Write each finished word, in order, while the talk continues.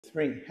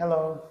three.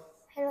 Hello.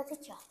 Hello,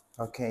 teacher.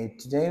 Okay,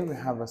 today we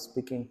have a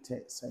speaking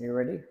test. Are you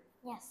ready?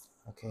 Yes.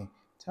 Okay,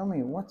 tell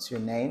me what's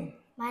your name?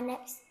 My name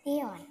is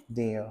Deon.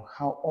 Deo.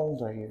 How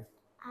old are you?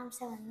 I'm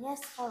 7 years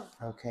old.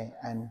 Okay,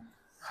 and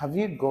have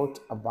you got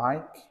a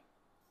bike?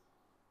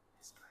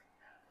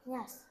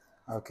 Yes.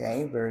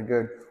 Okay, very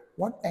good.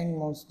 What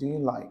animals do you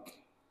like?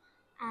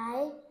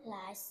 I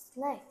like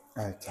snake.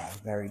 Okay,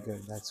 very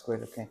good. That's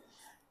great. Okay.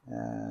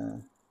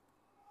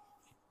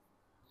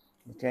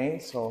 Okay,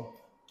 so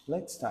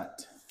let's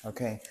start.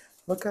 Okay,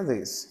 look at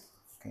this.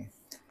 Okay,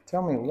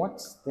 tell me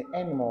what's the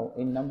animal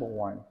in number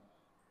one?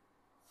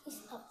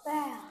 It's a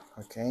bear.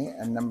 Okay,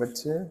 and number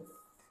two?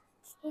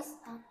 It's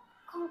a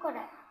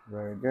crocodile.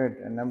 Very good.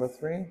 And number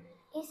three?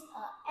 It's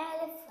an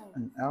elephant.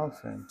 An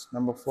elephant.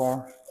 Number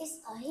four? It's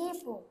a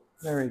hippo.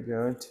 Very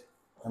good.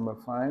 Number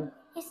five?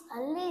 It's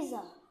a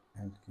lizard.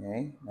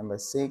 Okay. Number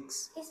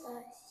six? It's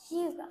a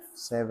giraffe.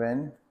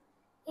 Seven?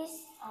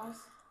 It's a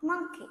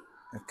monkey.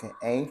 Okay.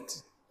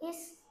 Eight?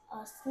 It's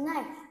a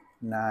snake.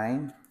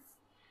 Nine?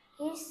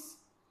 It's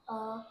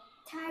a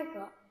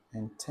tiger.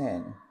 And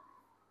 10.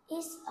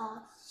 It's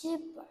a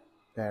zebra.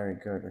 Very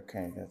good.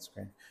 Okay, that's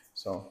great.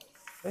 So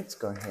let's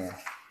go here.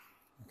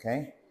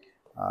 Okay.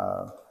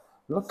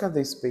 Look at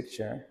this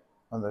picture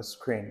on the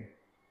screen.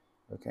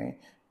 Okay.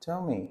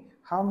 Tell me,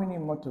 how many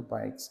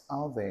motorbikes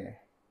are there?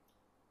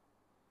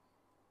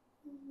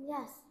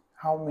 Yes.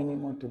 How many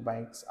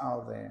motorbikes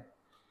are there?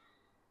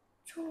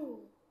 Two.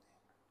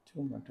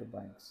 Two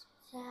motorbikes.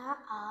 There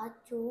are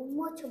two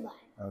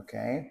motorbikes.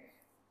 Okay.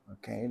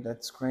 Okay,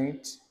 that's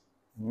great.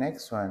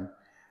 Next one.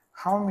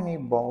 How many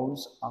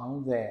balls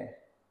are there?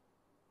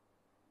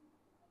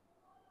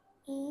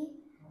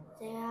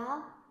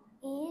 There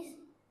is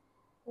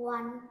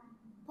one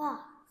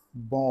box.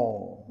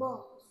 Ball.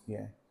 Balls.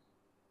 Yeah.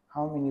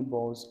 How many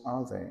balls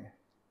are there?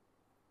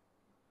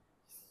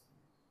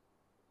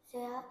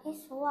 There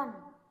is one.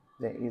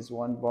 There is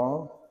one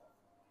ball.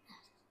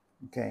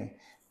 Okay.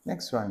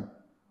 Next one.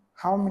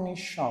 How many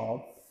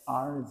shops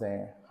are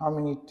there? How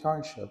many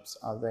toy shops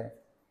are there?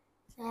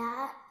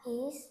 There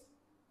is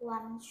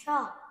one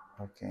shop.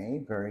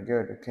 Okay, very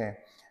good. Okay.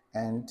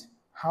 And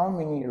how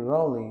many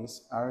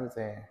lorries are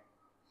there?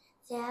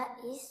 There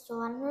is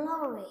one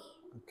lorry.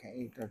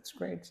 Okay, that's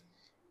great.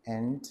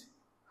 And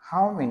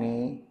how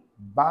many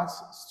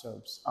bus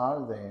stops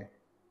are there?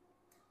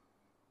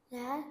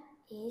 There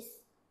is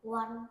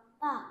one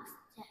box.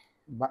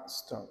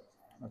 Bus stop.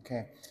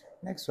 Okay.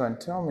 Next one.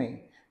 Tell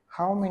me,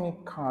 how many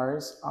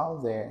cars are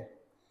there?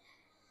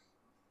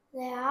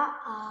 There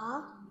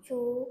are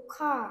two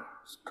cars.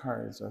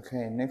 Cars.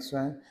 Okay. Next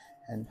one.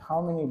 And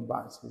how many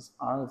buses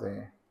are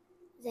there?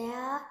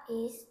 There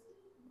is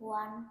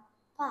one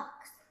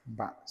box.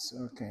 Bus.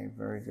 Okay.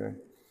 Very good.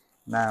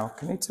 Now,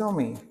 can you tell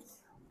me,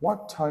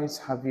 what toys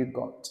have you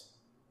got?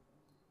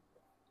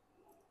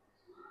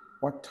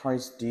 What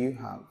toys do you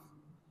have?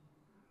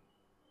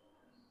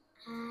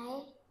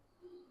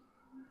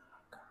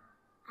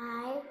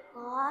 I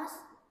was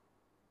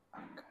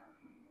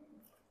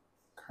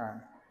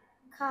car.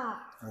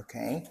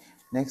 Okay.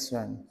 Next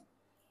one.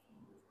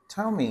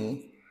 Tell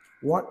me,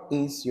 what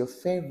is your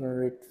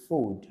favorite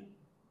food?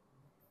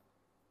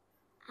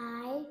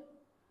 I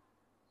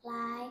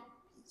like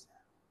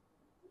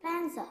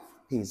pencil.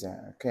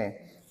 Pizza.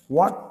 Okay.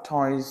 What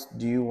toys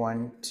do you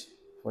want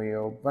for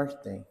your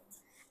birthday?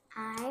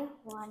 I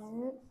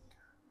want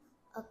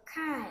a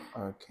kite.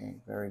 Okay.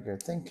 Very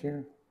good. Thank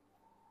you.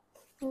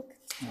 Thank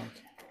you.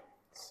 Okay.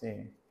 See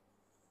you.